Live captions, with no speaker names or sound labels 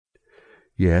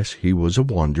Yes, he was a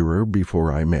wanderer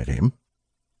before I met him.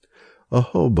 A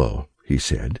hobo, he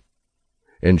said.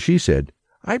 And she said,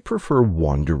 I prefer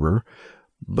wanderer,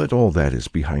 but all that is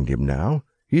behind him now.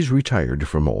 He's retired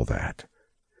from all that.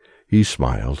 He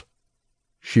smiled.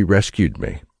 She rescued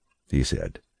me, he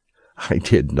said. I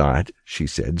did not, she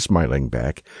said, smiling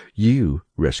back. You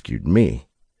rescued me.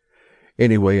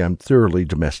 Anyway, I'm thoroughly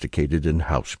domesticated and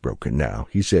housebroken now,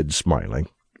 he said, smiling.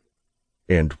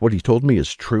 And what he told me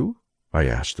is true? I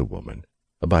asked the woman.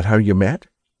 About how you met?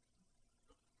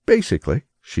 Basically,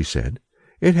 she said.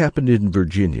 It happened in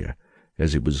Virginia,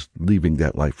 as he was leaving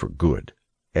that life for good.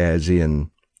 As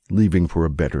in, leaving for a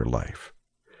better life.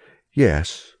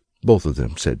 Yes, both of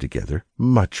them said together,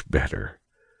 much better.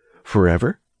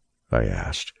 Forever? I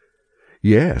asked.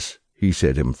 Yes, he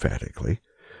said emphatically.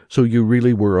 So you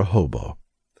really were a hobo?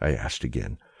 I asked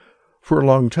again. For a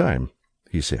long time,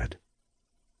 he said.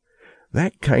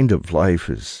 That kind of life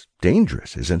is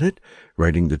dangerous, isn't it?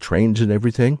 Riding the trains and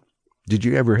everything. Did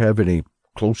you ever have any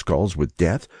close calls with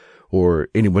death, or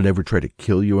anyone ever try to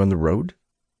kill you on the road?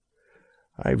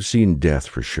 I've seen death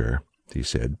for sure, he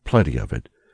said, plenty of it.